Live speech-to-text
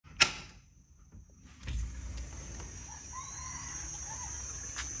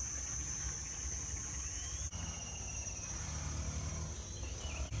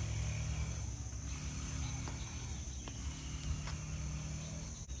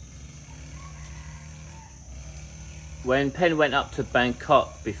when Pen went up to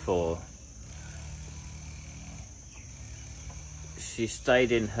Bangkok before, she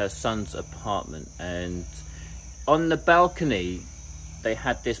stayed in her son's apartment, and on the balcony they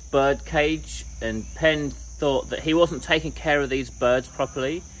had this bird cage, and Pen thought that he wasn't taking care of these birds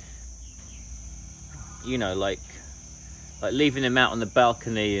properly. You know, like leaving them out on the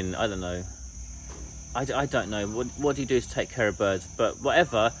balcony, and I don't know. I don't know. What do you do to take care of birds? But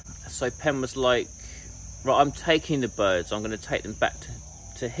whatever. So Pen was like, right, I'm taking the birds. I'm going to take them back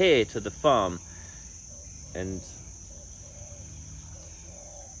to here, to the farm. And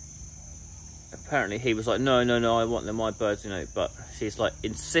apparently he was like, no, I want them, my birds, you know. But she's like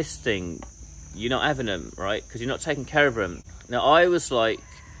insisting, you're not having them, right? Because you're not taking care of them. Now I was like,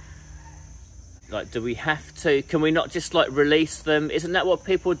 do we have to? Can we not just like release them? Isn't that what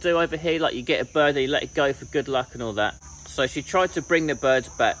people do over here? Like you get a bird and you let it go for good luck and all that. So she tried to bring the birds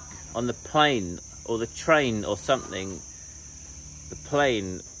back on the plane or the train or something. The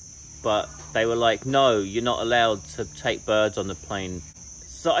plane, but they were like, no, you're not allowed to take birds on the plane.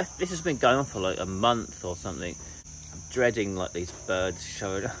 So this has been going on for like a month or something. I'm dreading like these birds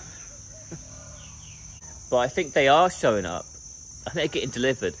showing up. But I think they are showing up. I think they're getting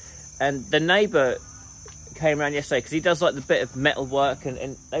delivered. And the neighbour came around yesterday because he does like the bit of metal work,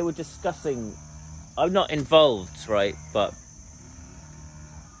 and they were discussing, I'm not involved, right? But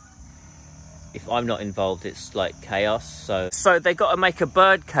if I'm not involved, it's like chaos. So they got to make a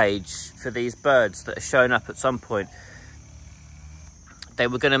bird cage for these birds that are showing up at some point. They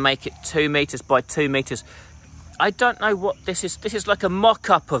were going to make it 2 meters by 2 meters. I don't know what this is. This is like a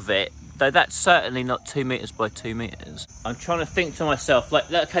mock-up of it. Though that's certainly not 2 meters by 2 meters. I'm trying to think to myself,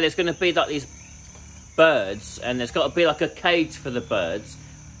 like, okay, there's going to be like these birds, and there's got to be like a cage for the birds.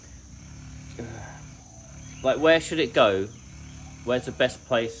 Like, where should it go? Where's the best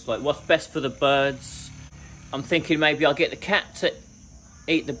place? Like, what's best for the birds? I'm thinking maybe I'll get the cat to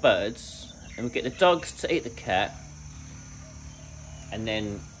eat the birds, and we'll get the dogs to eat the cat, and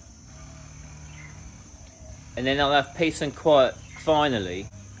then I'll have peace and quiet finally.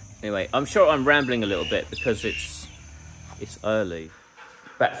 Anyway, I'm sure I'm rambling a little bit because it's early.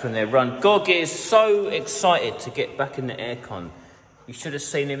 Back from their run. Gorgie is so excited to get back in the aircon. You should have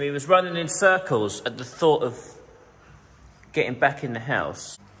seen him. He was running in circles at the thought of getting back in the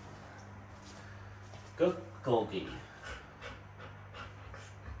house. Good Gorgie.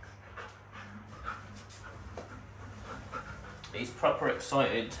 He's proper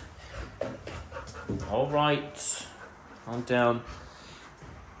excited. All right, calm down.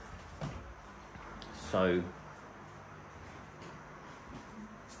 So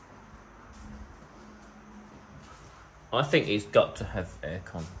I think he's got to have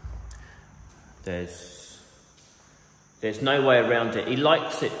aircon. There's no way around it. He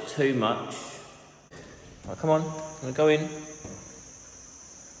likes it too much. Oh, come on, I'm gonna go in.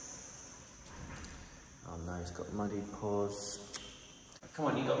 Oh no, he's got muddy paws. Come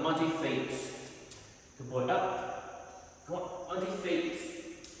on, you got muddy feet. Good boy, up. Come on, muddy feet.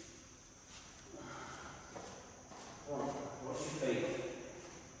 Wash your feet.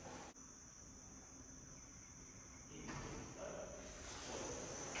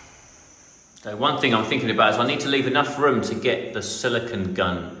 So one thing I'm thinking about is I need to leave enough room to get the silicone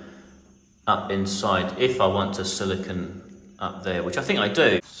gun up inside if I want a silicone up there, which I think I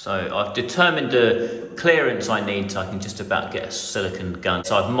do. So I've determined the clearance I need so I can just about get a silicone gun.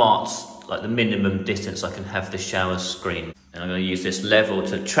 So I've marked like the minimum distance I can have the shower screen. And I'm going to use this level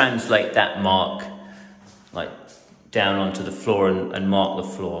to translate that mark like down onto the floor and mark the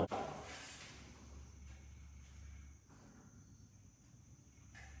floor.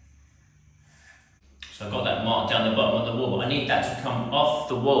 So I've got that mark down the bottom of the wall. I need that to come off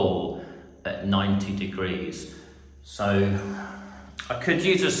the wall at 90 degrees. So I could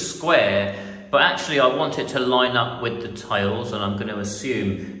use a square, but actually I want it to line up with the tiles, and I'm going to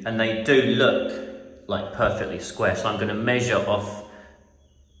assume, and they do look like perfectly square, so I'm going to measure off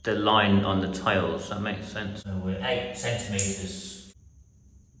the line on the tiles. That makes sense. So we're 8 centimeters.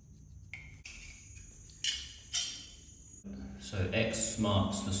 So X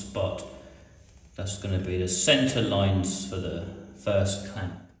marks the spot. That's going to be the center lines for the first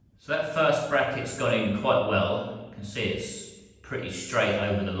clamp. So that first bracket's gone in quite well. You can see it's pretty straight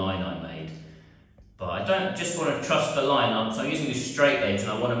over the line I made. But I don't just want to trust the line up, so I'm using a straight edge,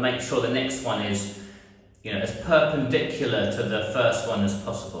 and I want to make sure the next one is, you know, as perpendicular to the first one as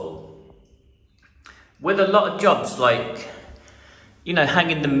possible. With a lot of jobs, like, you know,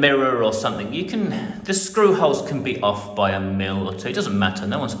 hanging the mirror or something, the screw holes can be off by a mil or two. It doesn't matter,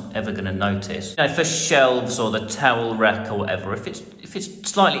 no one's ever going to notice. You know, for shelves or the towel rack or whatever, if it's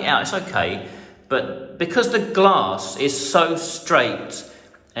slightly out, it's okay. But because the glass is so straight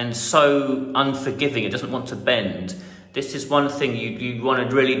and so unforgiving, it doesn't want to bend, this is one thing you want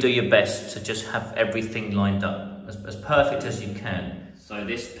to really do your best to just have everything lined up as perfect as you can. So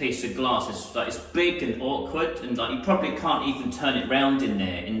this piece of glass is like, it's big and awkward, and like you probably can't even turn it round in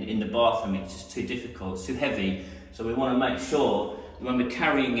there in the bathroom. It's just too difficult, it's too heavy. So we want to make sure when we're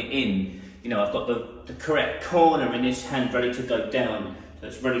carrying it in, you know, I've got the correct corner in this hand ready to go down, so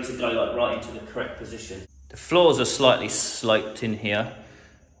it's ready to go like right into the correct position. The floors are slightly sloped in here,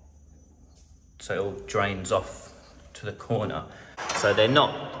 so it all drains off to the corner, so they're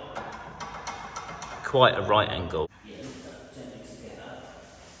not quite a right angle.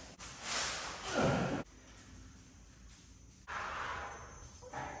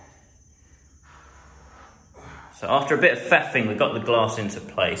 So after a bit of faffing, we got the glass into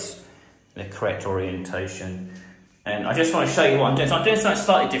place, the correct orientation. And I just want to show you what I'm doing. So I'm doing something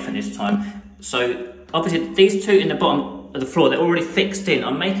slightly different this time. So obviously these two in the bottom of the floor, they're already fixed in.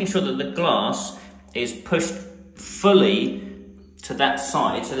 I'm making sure that the glass is pushed fully to that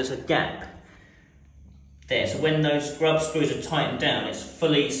side, so there's a gap there. So when those grub screws are tightened down, it's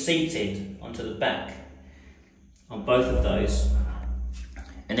fully seated onto the back on both of those.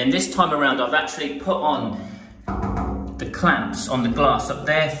 And then this time around, I've actually put on the clamps on the glass, so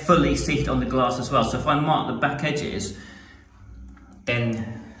they're fully seated on the glass as well. So if I mark the back edges,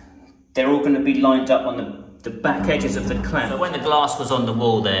 then they're all going to be lined up on the back edges of the clamp. So when the glass was on the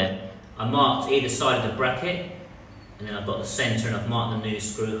wall there, I marked either side of the bracket, and then I've got the centre and I've marked the new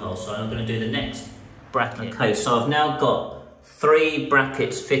screw hole. So I'm going to do the next bracket. Okay, so I've now got 3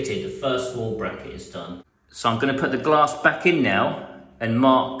 brackets fitted. The first wall bracket is done. So I'm going to put the glass back in now and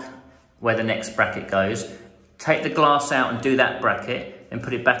mark where the next bracket goes. Take the glass out and do that bracket, and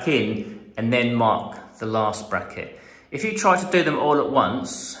put it back in, and then mark the last bracket. If you try to do them all at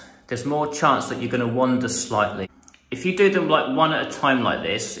once, there's more chance that you're going to wander slightly. If you do them like one at a time like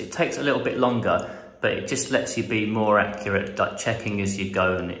this, it takes a little bit longer, but it just lets you be more accurate, like checking as you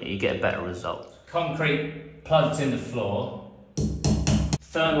go, and you get a better result. Concrete plugs in the floor.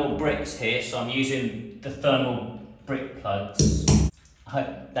 Thermal bricks here, so I'm using the thermal brick plugs. I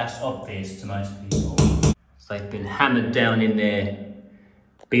hope that's obvious to most people. They've been hammered down in there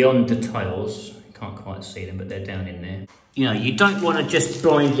beyond the tiles. You can't quite see them, but they're down in there. You know, you don't want to just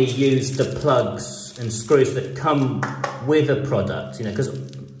blindly use the plugs and screws that come with a product, you know,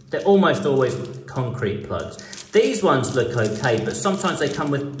 because they're almost always concrete plugs. These ones look okay, but sometimes they come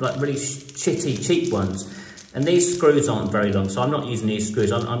with like really shitty, cheap ones. And these screws aren't very long, so I'm not using these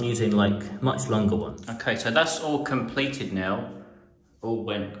screws. I'm using like much longer ones. Okay, so that's all completed now. All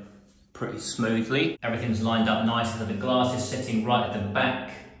went pretty smoothly. Everything's lined up nicely. The glass is sitting right at the back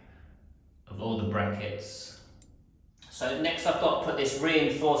of all the brackets. So next I've got to put this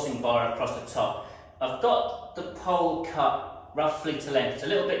reinforcing bar across the top. I've got the pole cut roughly to length. It's a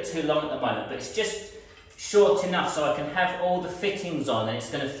little bit too long at the moment, but it's just short enough so I can have all the fittings on and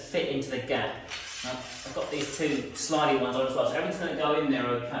it's going to fit into the gap. I've got these 2 slidey ones on as well, so everything's going to go in there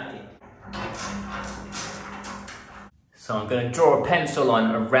okay. So I'm going to draw a pencil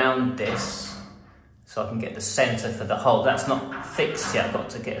line around this so I can get the centre for the hole. That's not fixed yet, I've got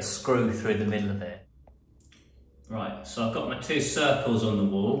to get a screw through the middle of there. Right, so I've got my 2 circles on the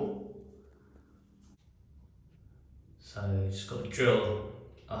wall. So just got to drill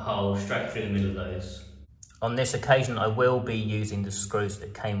a hole straight through the middle of those. On this occasion I will be using the screws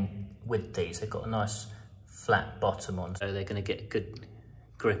that came with these. They've got a nice flat bottom on, so they're going to get a good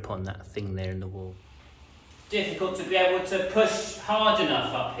grip on that thing there in the wall. Difficult to be able to push hard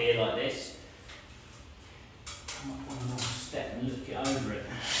enough up here like this. I might want another step and look it over it.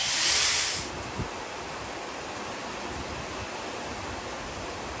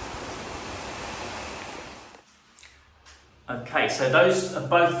 Okay, so those are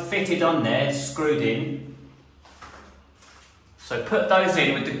both fitted on there, screwed in. So put those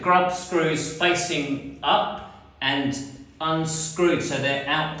in with the grub screws facing up and unscrewed so they're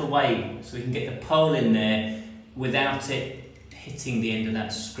out the way, so we can get the pole in there without it hitting the end of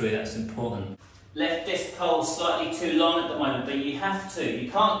that screw. That's important. Left this pole slightly too long at the moment, but you have to.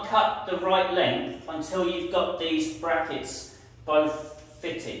 You can't cut the right length until you've got these brackets both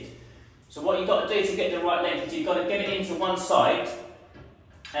fitted. So what you've got to do to get the right length is you've got to get it into one side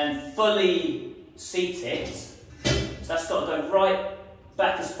and fully seat it. So that's got to go right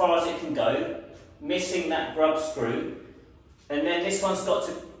back as far as it can go, missing that grub screw. And then this one's got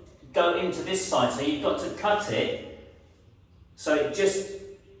to go into this side, so you've got to cut it so it just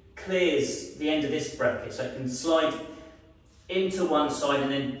clears the end of this bracket, so it can slide into one side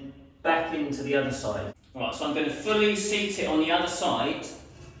and then back into the other side. Right, so I'm going to fully seat it on the other side,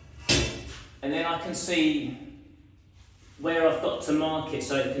 and then I can see where I've got to mark it,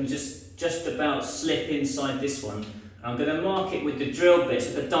 so it can just about slip inside this one. I'm going to mark it with the drill bit,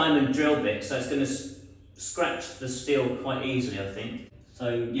 so the diamond drill bit, so it's going to scratch the steel quite easily, I think.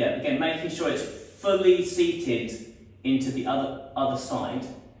 So yeah, again, making sure it's fully seated into the other side.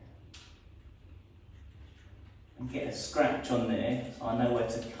 And get a scratch on there, so I know where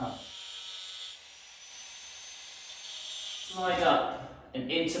to cut. Slide up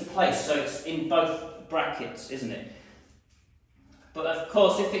and into place, so it's in both brackets, isn't it? But of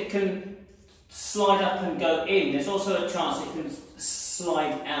course, if it can slide up and go in, there's also a chance it can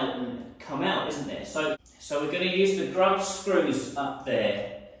slide out and come out, isn't there? So we're going to use the grub screws up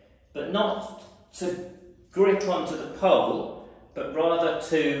there, but not to grip onto the pole, but rather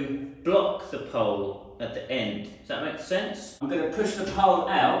to block the pole at the end. Does that make sense? I'm going to push the pole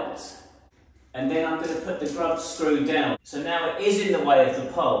out, and then I'm going to put the grub screw down. So now it is in the way of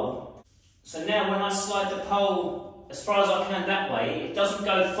the pole. So now when I slide the pole as far as I can that way, it doesn't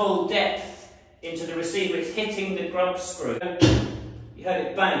go full depth into the receiver, it's hitting the grub screw. You heard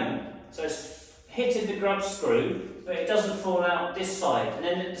it bang, so it's hitting the grub screw, but it doesn't fall out this side, and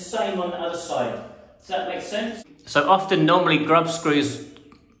then the same on the other side. Does that make sense? So often, normally grub screws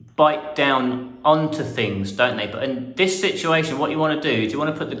bite down onto things, don't they? But in this situation, what you want to do is you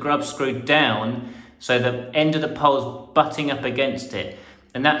want to put the grub screw down so the end of the pole's butting up against it,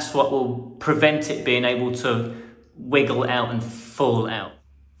 and that's what will prevent it being able to wiggle out and fall out.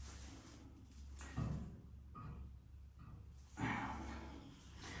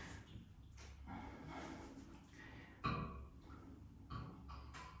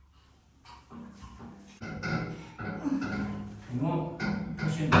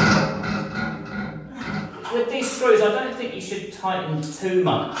 With these screws, I don't think you should tighten too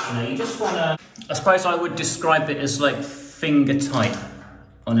much. You know, you just want to. I suppose I would describe it as like finger tight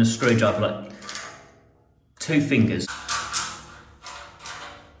on a screwdriver, like 2 fingers.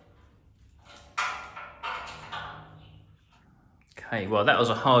 Okay, well that was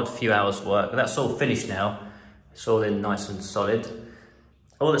a hard few hours work, but that's all finished now. It's all in nice and solid.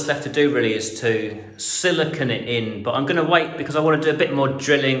 All that's left to do really is to silicone it in, but I'm going to wait because I want to do a bit more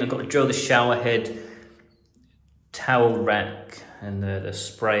drilling. I've got to drill the shower head, towel rack, and the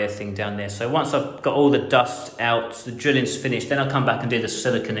sprayer thing down there. So once I've got all the dust out, the drilling's finished, then I'll come back and do the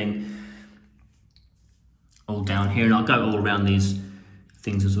siliconing all down here, and I'll go all around these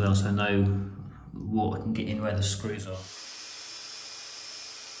things as well, so I know what I can get in where the screws are.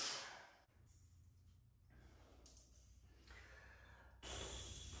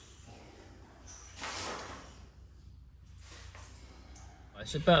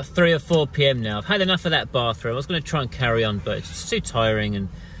 It's about 3 or 4 p.m. now. I've had enough of that bathroom. I was going to try and carry on, but it's just too tiring, and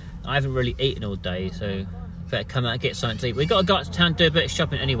I haven't really eaten all day, so better come out and get something to eat. We've got to go out to town and do a bit of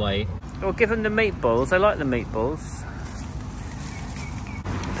shopping anyway. We'll give them the meatballs. They like the meatballs.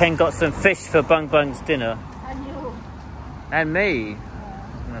 Pen got some fish for Bung Bung's dinner. And you. And me. I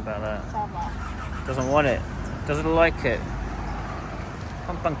don't know about that. Doesn't want it. Doesn't like it.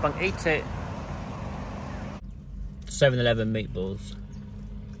 Come Bung Bung, eat it. 7-Eleven meatballs.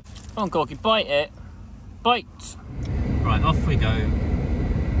 Come on, Gorky, bite it. Bite. Right, off we go.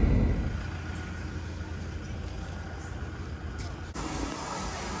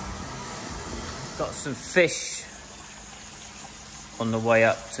 Got some fish on the way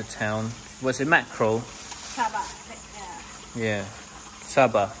up to town. Was it mackerel? Saba, yeah. Yeah,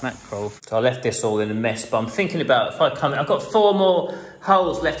 Saba, mackerel. So I left this all in a mess, but I'm thinking about if I come in, I've got 4 more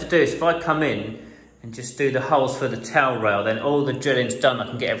holes left to do, so if I come in and just do the holes for the towel rail, then all the drilling's done, I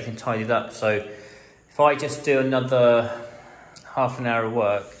can get everything tidied up. So if I just do another half an hour of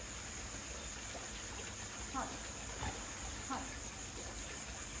work.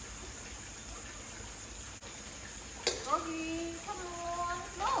 Rogi, come on.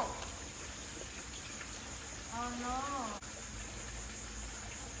 No. Oh no.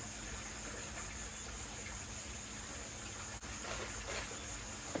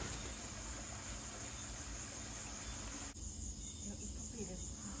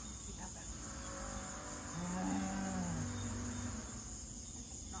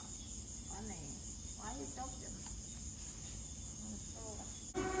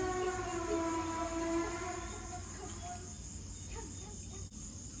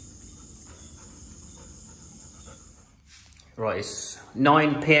 Right, it's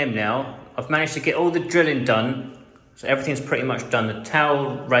 9 p.m. now. I've managed to get all the drilling done, so everything's pretty much done. The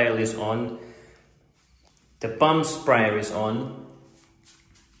towel rail is on, the bum sprayer is on,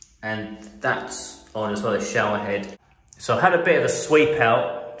 and that's on as well as shower head. So I had a bit of a sweep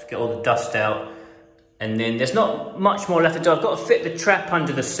out to get all the dust out, and then there's not much more left to do. I've got to fit the trap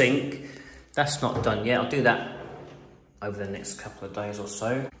under the sink, That's not done yet. I'll do that over the next couple of days or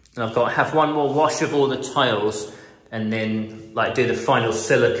so. And I've got to have one more wash of all the tiles and then like do the final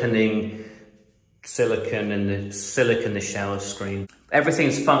silicon and the shower screen.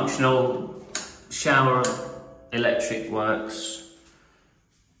 Everything's functional. Shower electric works.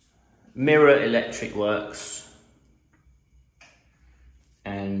 Mirror electric works.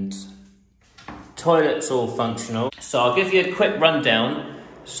 And toilet's all functional. So I'll give you a quick rundown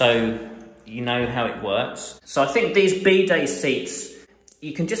so you know how it works. So I think these bidet seats,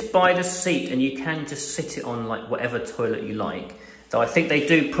 you can just buy the seat and you can just sit it on like whatever toilet you like. So I think they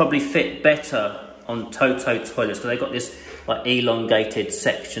do probably fit better on Toto toilets because they've got this like elongated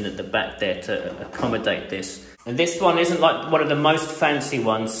section at the back there to accommodate this. And this one isn't like one of the most fancy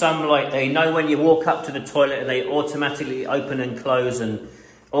ones. Some like they know when you walk up to the toilet they automatically open and close and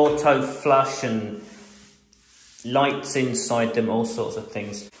auto flush and lights inside them, all sorts of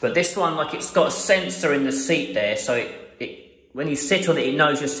things. But this one, like it's got a sensor in the seat there, so it when you sit on it, it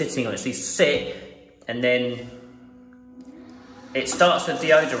knows you're sitting on it. So you sit, and then it starts the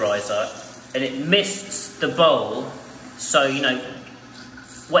deodorizer, and it mists the bowl, so you know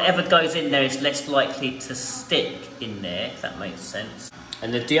whatever goes in there is less likely to stick in there, if that makes sense.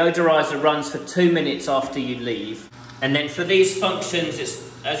 And the deodorizer runs for 2 minutes after you leave. And then for these functions, it's,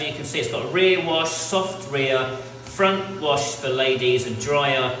 as you can see, it's got a rear wash, soft rear, front wash for ladies, a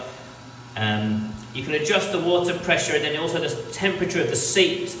dryer. You can adjust the water pressure and then also the temperature of the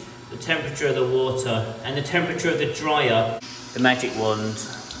seat, the temperature of the water, and the temperature of the dryer. The magic wand.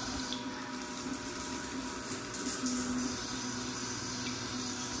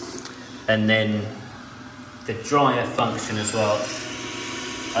 And then the dryer function as well.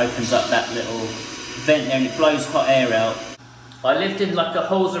 Opens up that little vent there and it blows hot air out. I lived in like a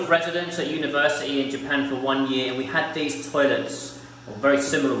halls of residence at university in Japan for 1 year, and we had these toilets, or very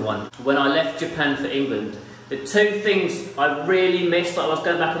similar one. When I left Japan for England, the two things I really missed, like I was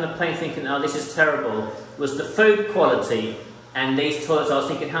going back on the plane thinking, oh this is terrible, was the food quality and these toilets. I was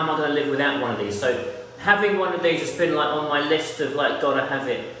thinking, how am I going to live without one of these? So having one of these has been like on my list of like, gotta have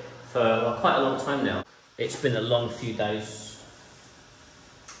it for well, quite a long time now. It's been a long few days.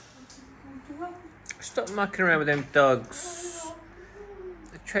 Stop mucking around with them dogs.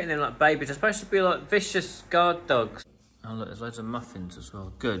 They're treating them like babies. They're supposed to be like vicious guard dogs. Oh look, there's loads of muffins as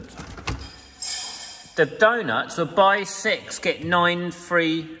well. Good. The donuts are buy 6, get 9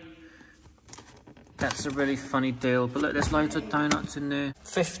 free. That's a really funny deal. But look, there's loads of donuts in there.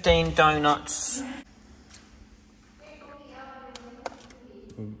 15 donuts.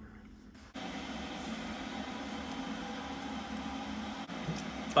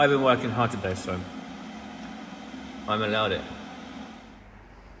 I've been working hard today, so I'm allowed it.